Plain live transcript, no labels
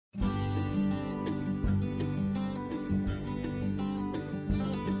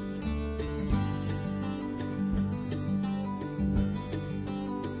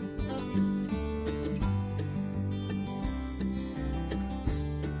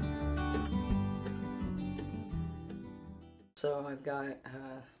So I've got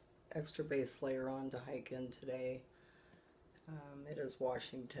extra base layer on to hike in today. It is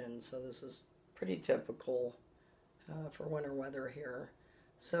Washington, so this is pretty typical for winter weather here.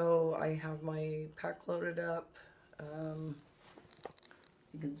 So I have my pack loaded up. You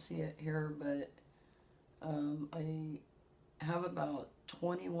can see it here, but I have about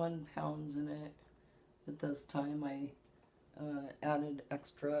 21 pounds in it at this time. I added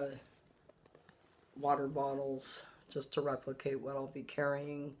extra water bottles just to replicate what I'll be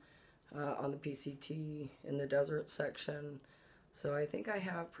carrying on the PCT in the desert section. So I think I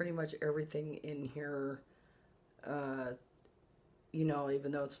have pretty much everything in here, you know,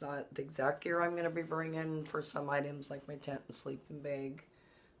 even though it's not the exact gear I'm going to be bringing for some items like my tent and sleeping bag.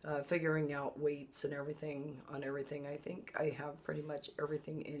 Figuring out weights and everything on everything. I think I have pretty much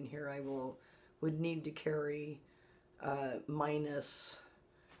everything in here I would need to carry, minus,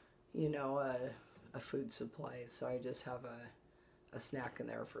 you know, a food supply. So I just have a snack in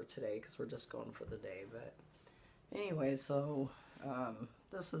there for today because we're just going for the day. But anyway, so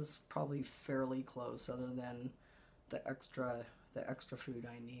this is probably fairly close other than the extra food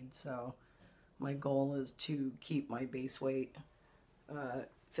I need. So my goal is to keep my base weight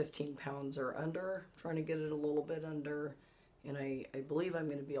 15 pounds or under, trying to get it a little bit under, and I believe I'm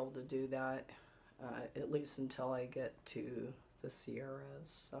going to be able to do that at least until I get to the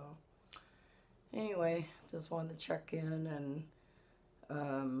Sierras. So anyway, just wanted to check in,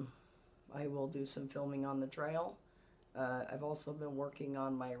 and I will do some filming on the trail. I've also been working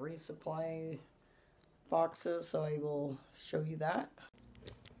on my resupply boxes, so I will show you that.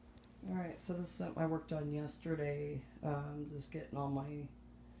 Alright, so this is something I worked on yesterday, just getting all my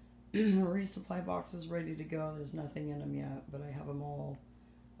resupply boxes ready to go. There's nothing in them yet, but I have them all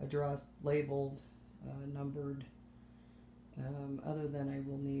addressed, labeled, numbered. Other than I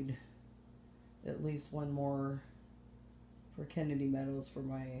will need at least one more for Kennedy Meadows for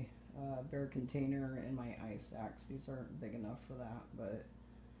my bear container and my ice axe. These aren't big enough for that, but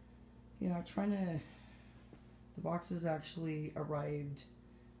yeah, the boxes actually arrived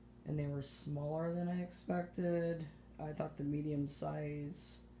and they were smaller than I expected. I thought the medium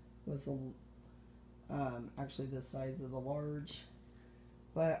size was actually the size of the large,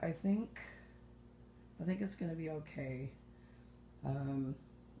 but I think it's gonna be okay.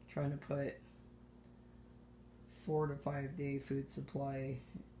 Trying to put 4 to 5 day food supply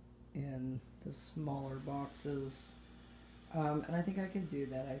in the smaller boxes, and I think I can do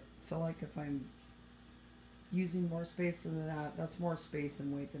that. I feel like if I'm using more space than that, that's more space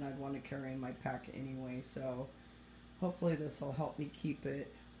and weight than I'd want to carry in my pack anyway. So hopefully this will help me keep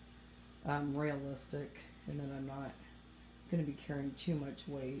it realistic, and then I'm not going to be carrying too much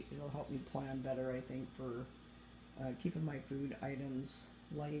weight. It'll help me plan better, I think, for keeping my food items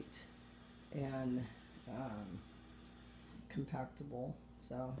light and compactable.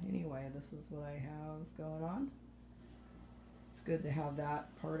 So anyway, this is what I have going on. It's good to have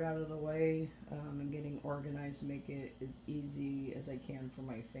that part out of the way, and getting organized to make it as easy as I can for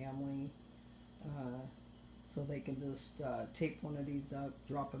my family, so they can just take one of these up,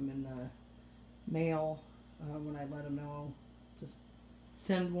 drop them in the mail when I let them know. Just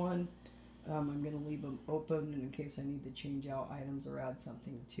send one. I'm going to leave them open in case I need to change out items or add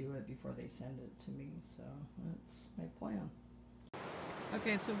something to it before they send it to me. So that's my plan.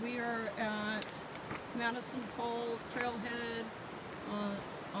 Okay, so we are at Madison Falls Trailhead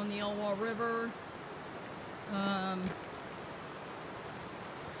on the Elwha River.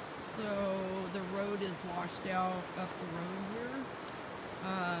 So the road is washed out up the road here.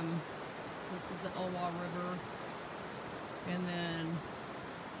 This is the Elwha River, and then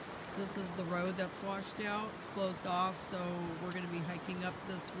this is the road that's washed out. It's closed off, so we're going to be hiking up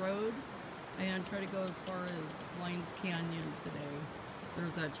this road and try to go as far as Blaine's Canyon today.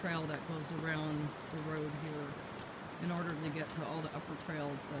 There's a trail that goes around the road here in order to get to all the upper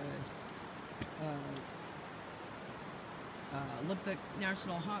trails. The Olympic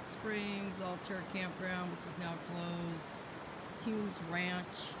National Hot Springs, Altair Campground, which is now closed, Humes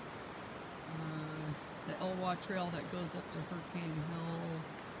Ranch, the Elwha Trail that goes up to Hurricane Hill,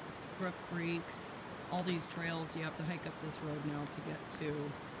 Griff Creek. All these trails, you have to hike up this road now to get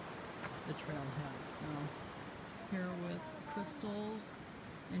to the trailhead. So here with Crystal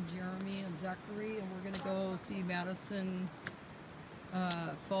and Jeremy and Zachary, and we're gonna go see Madison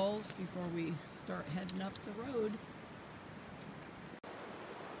Falls before we start heading up the road.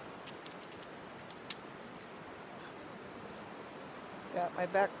 Got my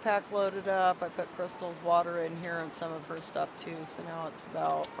backpack loaded up. I put Crystal's water in here and some of her stuff too, so now it's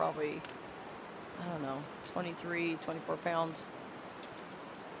about probably, I don't know, 23, 24 pounds.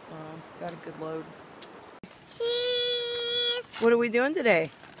 So got a good load. Cheese! What are we doing today?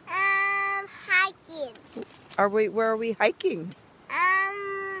 Hiking. Where are we hiking?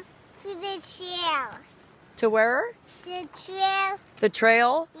 To the trail. To where? The trail. The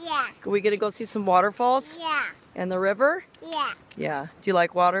trail? Yeah. Are we gonna go see some waterfalls? Yeah. And the river? Yeah. Yeah. Do you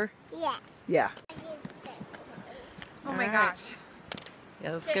like water? Yeah. Yeah. Oh my All right. gosh.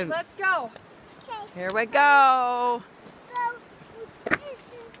 Yeah, that's Okay, good. let's go. Okay. Here we go. Go.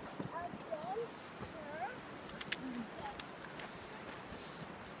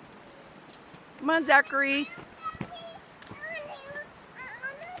 Come on, Zachary.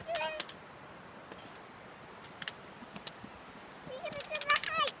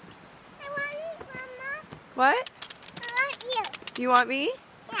 What? You want me?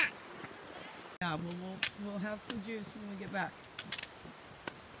 Yeah. Yeah, we'll have some juice when we get back.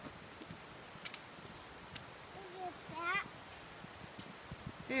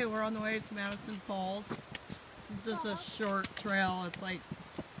 Okay, we're on the way to Madison Falls. This is just a short trail. It's like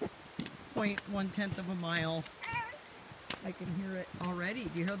 0.1 of a mile. I can hear it already.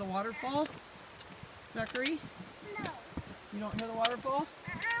 Do you hear the waterfall, Zachary? No. You don't hear the waterfall? I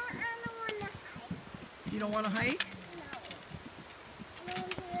don't want to hike. You don't want to hike? No. I don't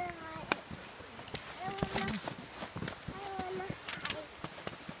want to hike. I don't want to hike.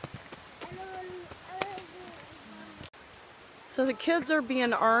 I don't want to do. So the kids are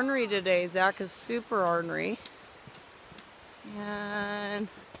being ornery today. Zach is super ornery. And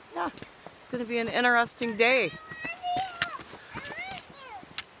yeah, it's going to be an interesting day.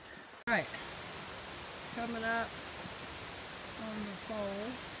 All right, coming up on the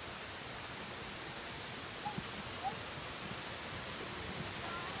falls.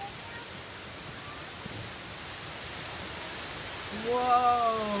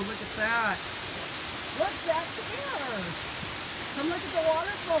 Whoa, look at that. What's that there? Come look at the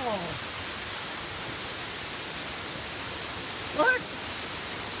waterfall. Look.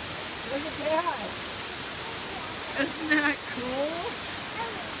 Look at that. Isn't that cool?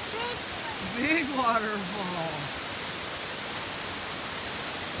 Big waterfall.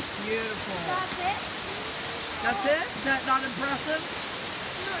 Beautiful. That's it? That's it? Is that not impressive?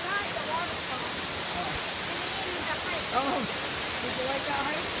 No, not the waterfall. Oh, did you like that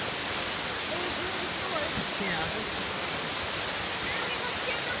hike? It was really short. Yeah.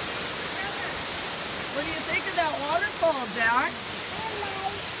 What do you think of that waterfall, Jack?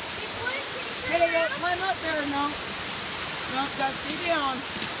 Hey, don't climb up there, no. No, gotta stay down.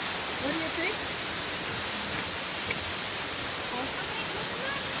 What do you think?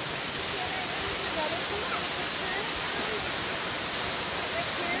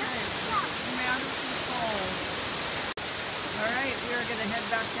 Madison Falls. All right, we are going to head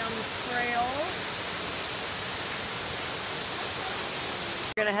back down the trail.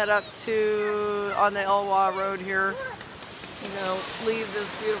 We're going to head up to, on the Elwha Road here. We're going to leave this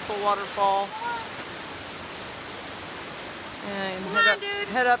beautiful waterfall and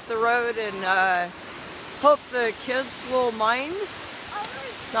head up the road and hope the kids will mind.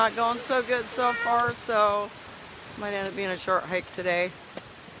 It's not going so good so far, so might end up being a short hike today.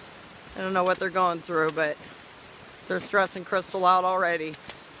 I don't know what they're going through, but they're stressing Crystal out already.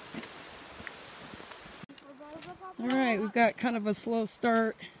 All right, we've got kind of a slow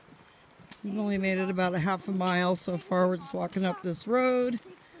start. We've only made it about a half a mile so far. We're just walking up this road.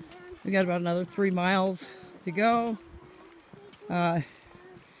 We got about another 3 miles to go.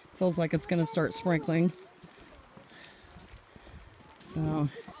 Feels like it's going to start sprinkling. So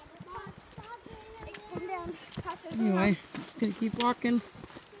anyway, just going to keep walking.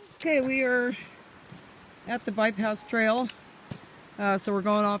 Okay, we are at the bypass trail. So we're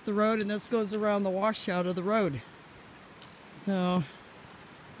going off the road, and this goes around the washout of the road. So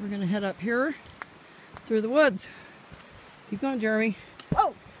we're going to head up here through the woods. Keep going, Jeremy.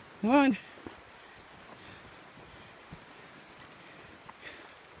 Whoa! Come on.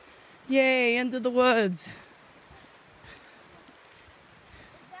 Yay, into the woods.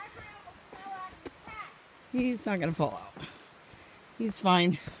 He's not going to fall out. He's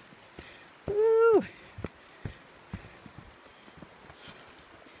fine. Woo!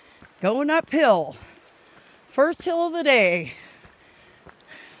 Going uphill. First hill of the day.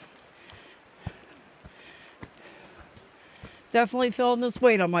 Definitely feeling this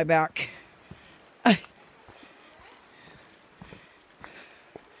weight on my back.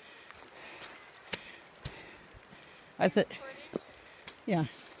 I said, yeah.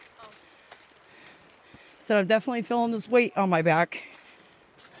 Said I'm definitely feeling this weight on my back.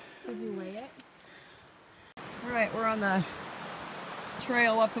 Did you weigh it? All right, we're on the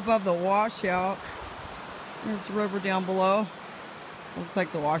trail up above the washout. There's the river down below. Looks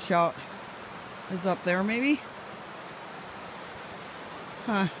like the washout is up there, maybe.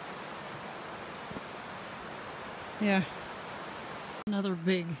 Huh. Yeah. Another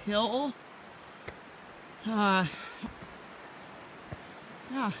big hill. Yeah.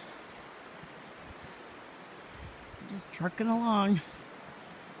 Just trucking along.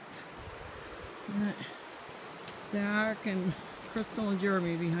 Got Zach and Crystal and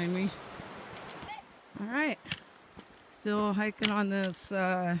Jeremy behind me. Alright. Still hiking on this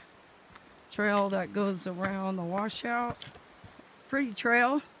trail that goes around the washout. Pretty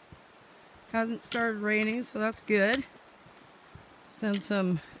trail. Hasn't started raining, so that's good. It's been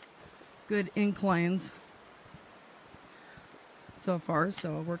some good inclines so far,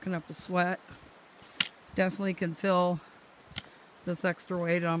 so working up a sweat. Definitely can feel this extra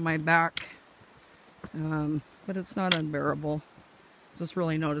weight on my back, but it's not unbearable. Just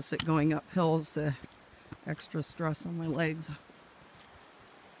really notice it going up hills, the extra stress on my legs.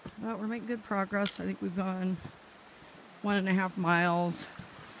 But we're making good progress. I think we've gone 1.5 miles.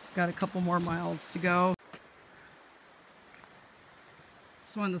 Got a couple more miles to go.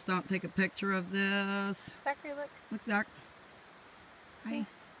 Just wanted to stop and take a picture of this. Zachary, look. Look, Zach. Hi.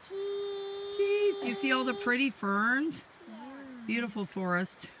 Cheese. Do you see all the pretty ferns? Yeah. Beautiful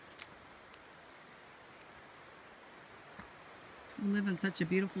forest. We live in such a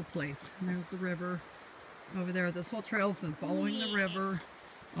beautiful place. And there's the river over there. This whole trail's been following the river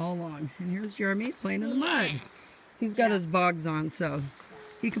all along. And here's Jeremy playing in the mud. He's got his bogs on, so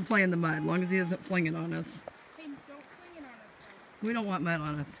he can play in the mud as long as he doesn't fling it on us. Hey, don't fling it on us. We don't want mud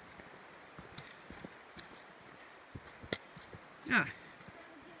on us. Yeah.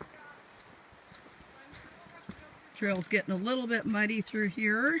 Trail's getting a little bit muddy through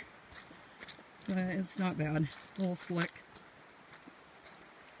here, but it's not bad. A little slick.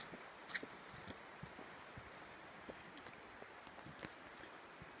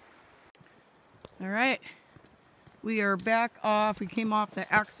 All right. We are back off. We came off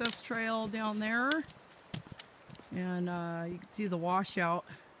the access trail down there, and you can see the washout.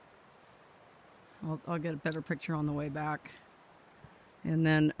 I'll get a better picture on the way back. And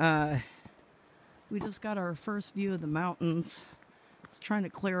then we just got our first view of the mountains. It's trying to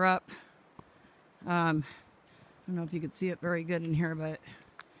clear up. I don't know if you can see it very good in here, but at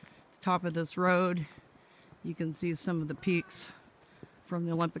the top of this road, you can see some of the peaks from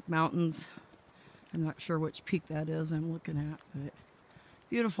the Olympic Mountains. I'm not sure which peak that is I'm looking at, but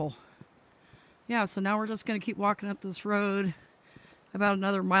beautiful. Yeah, so now we're just going to keep walking up this road about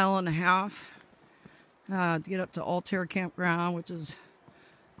another 1.5 miles to get up to Altair Campground, which is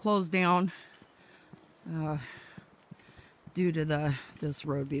closed down due to this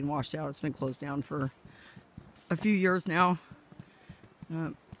road being washed out. It's been closed down for a few years now. Yeah,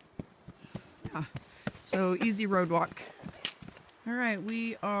 so easy road walk. All right,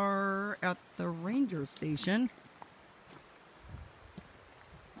 we are at the ranger station,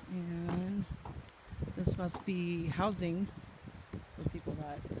 and this must be housing for people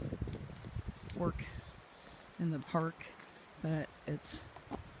that work in the park, but I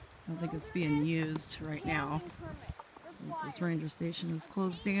don't think it's being used right now. Since this ranger station is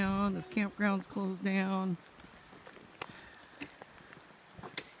closed down, this campground's closed down.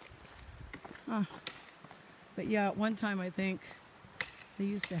 But yeah, at one time I think they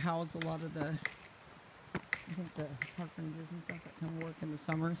used to house a lot of the park rangers and stuff that come work in the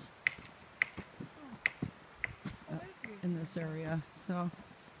summers in this area. So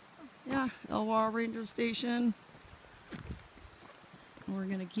yeah, Elwha Ranger Station. We're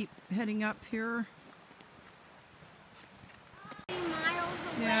gonna keep heading up here. Miles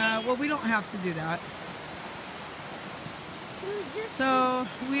away. Yeah, well, we don't have to do that. So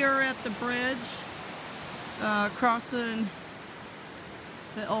we are at the bridge crossing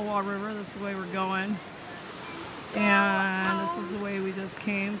the Elwha River. This is the way we're going, and this is the way we just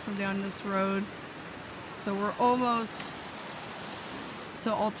came from down this road. So we're almost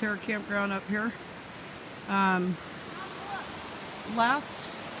to Altair Campground up here. Last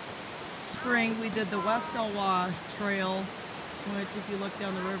spring we did the West Elwha Trail, which if you look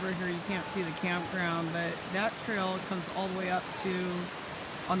down the river here you can't see the campground, but that trail comes all the way up to,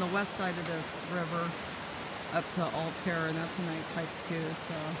 on the west side of this river, up to Altair, and that's a nice hike too.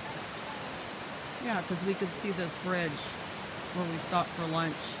 So yeah, because we could see this bridge where we stopped for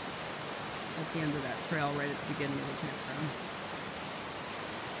lunch at the end of that trail right at the beginning of the campground.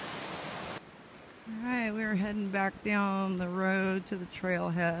 Alright, we're heading back down the road to the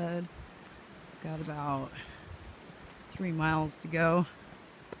trailhead. Got about 3 miles to go.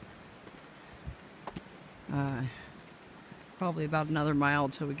 Probably about another mile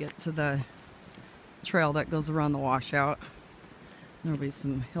till we get to the trail that goes around the washout. There'll be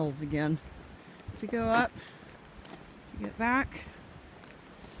some hills again to go up to get back.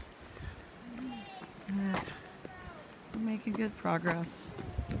 it. We're making good progress.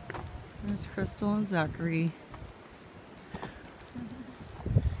 There's Crystal and Zachary.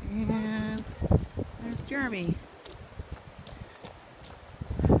 And there's Jeremy.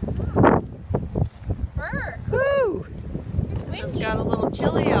 Burr. Woo! It's It windy. just got a little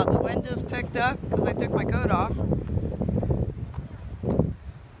chilly out. The wind just picked up because I took my coat off.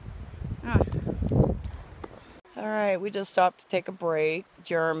 Alright, we just stopped to take a break.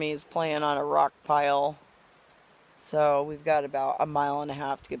 Jeremy's playing on a rock pile. So we've got about 1.5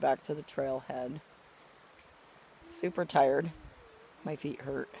 miles to get back to the trailhead. Super tired. My feet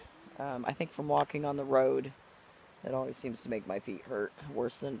hurt. I think from walking on the road, it always seems to make my feet hurt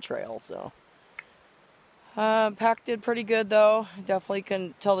worse than trail. So pack did pretty good though. Definitely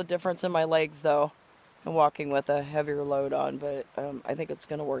can tell the difference in my legs though, and walking with a heavier load on. But I think it's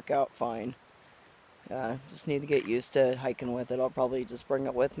going to work out fine. Just need to get used to hiking with it. I'll probably just bring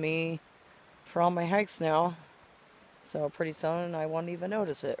it with me for all my hikes now. So pretty soon I won't even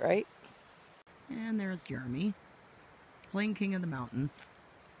notice it, right? And there's Jeremy, playing King of the Mountain.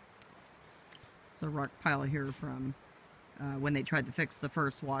 It's a rock pile here from when they tried to fix the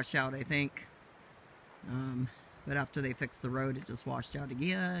first washout, I think. But after they fixed the road, it just washed out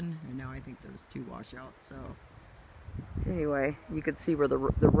again. And now I think there's 2 washouts. So anyway, you can see where the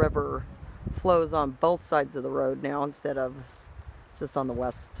river flows on both sides of the road now instead of just on the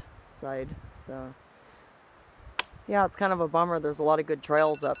west side. So yeah, it's kind of a bummer. There's a lot of good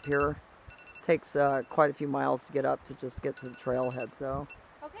trails up here. Takes quite a few miles to get up to just get to the trailhead. So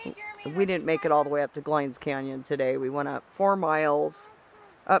Okay, Jeremy. we didn't make it all the way up to Glines Canyon today. We went up 4 miles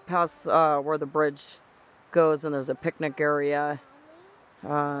up past where the bridge goes, and there's a picnic area.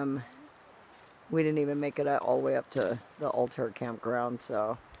 We didn't even make it all the way up to the Altair campground.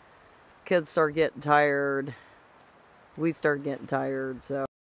 So kids started getting tired. We started getting tired. So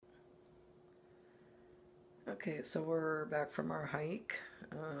okay, so we're back from our hike.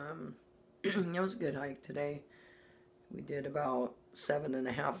 It was a good hike today. We did about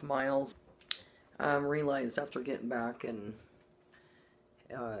 7.5 miles. Realized after getting back and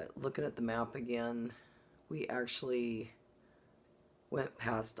looking at the map again, we actually went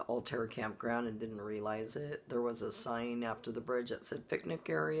past Altair campground and didn't realize it. There was a sign after the bridge that said picnic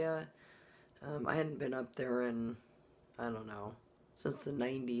area. I hadn't been up there in, I don't know, since the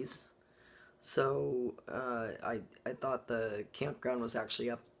 90s. So I thought the campground was actually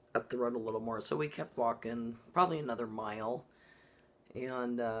up the road a little more. So we kept walking probably another mile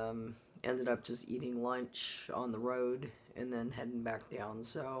and ended up just eating lunch on the road and then heading back down.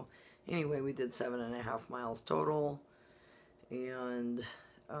 So anyway, we did 7.5 miles total and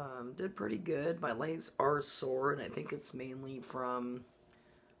did pretty good. My legs are sore, and I think it's mainly from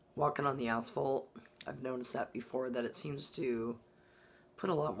walking on the asphalt. I've noticed that before, that it seems to put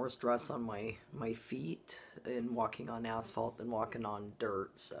a lot more stress on my feet in walking on asphalt than walking on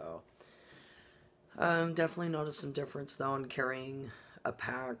dirt. So definitely noticed some difference though in carrying a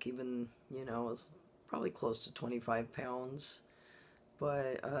pack. Even, you know, it's probably close to 25 pounds.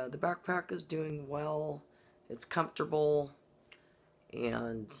 But the backpack is doing well. It's comfortable.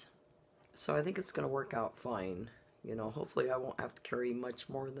 And so I think it's going to work out fine. You know, hopefully I won't have to carry much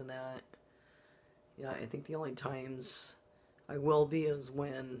more than that. Yeah, I think the only times I will be is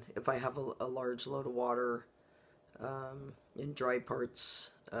when, if I have a large load of water in dry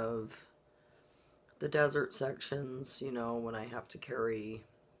parts of the desert sections, you know, when I have to carry,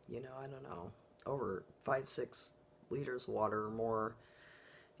 you know, I don't know, over 5-6 liters of water or more,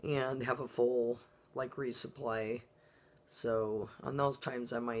 and have a full, like, resupply. So on those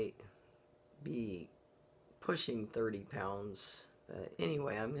times I might be pushing 30 pounds.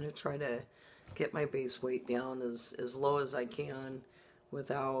 Anyway, I'm going to try to get my base weight down as low as I can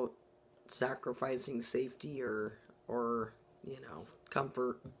without sacrificing safety or you know,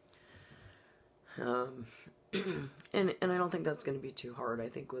 comfort. And I don't think that's going to be too hard. I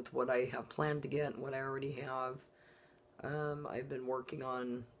think with what I have planned to get and what I already have, I've been working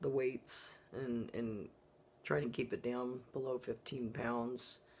on the weights and trying to keep it down below 15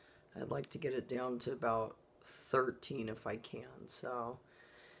 pounds. I'd like to get it down to about 13 if I can. So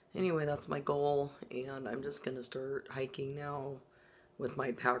anyway, that's my goal, and I'm just going to start hiking now with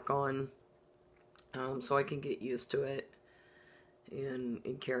my pack on, so I can get used to it and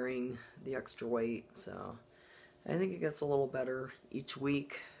carrying the extra weight. So I think it gets a little better each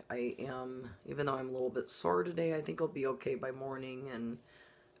week. I am, even though I'm a little bit sore today, I think I'll be okay by morning, and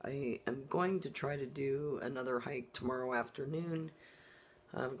I am going to try to do another hike tomorrow afternoon.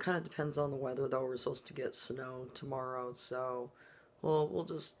 Kind of depends on the weather though. We're supposed to get snow tomorrow, so we'll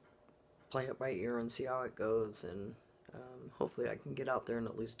just play it by ear and see how it goes. And Hopefully I can get out there and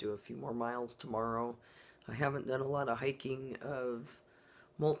at least do a few more miles tomorrow. I haven't done a lot of hiking of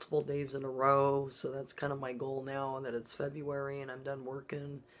multiple days in a row, so that's kind of my goal now that it's February and I'm done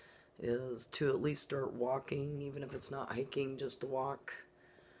working, is to at least start walking, even if it's not hiking, just to walk,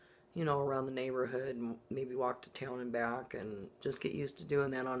 you know, around the neighborhood and maybe walk to town and back, and just get used to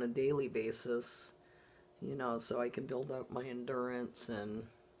doing that on a daily basis, you know, so I can build up my endurance and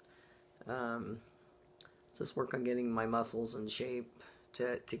just work on getting my muscles in shape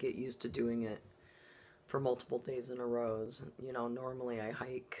to get used to doing it for multiple days in a row. You know, normally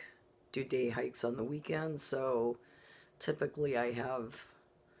I do day hikes on the weekends, so typically I have,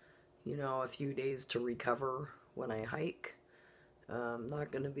 you know, a few days to recover when I hike. I'm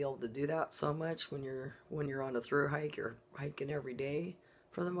not going to be able to do that so much when you're on a through hike. You're hiking every day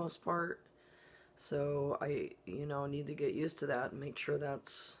for the most part. So I, you know, need to get used to that and make sure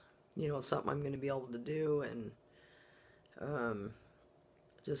that's, you know, something I'm going to be able to do, and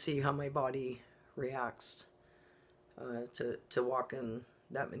just see how my body reacts to walking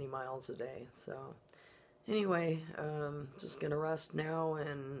that many miles a day. So anyway, just going to rest now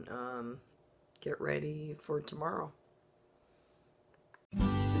and get ready for tomorrow.